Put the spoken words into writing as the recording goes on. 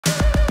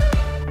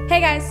Hey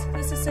guys,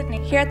 this is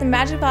Sydney here at the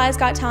Magic Valley's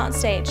Got Talent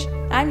stage.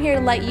 I'm here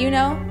to let you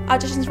know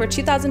auditions for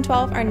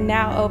 2012 are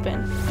now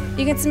open.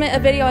 You can submit a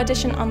video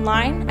audition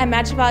online at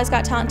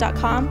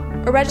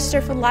magicvalleysgottalent.com or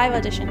register for live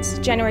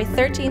auditions January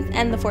 13th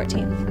and the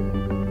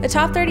 14th. The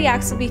top 30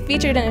 acts will be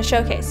featured in a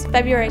showcase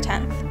February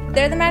 10th.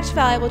 There, the Magic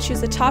Valley will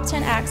choose the top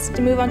 10 acts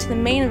to move on to the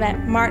main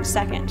event March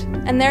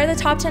 2nd. And there,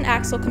 the top 10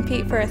 acts will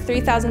compete for a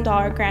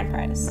 $3,000 grand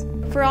prize.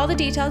 For all the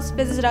details,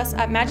 visit us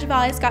at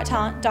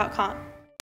magicvalleysgottalent.com.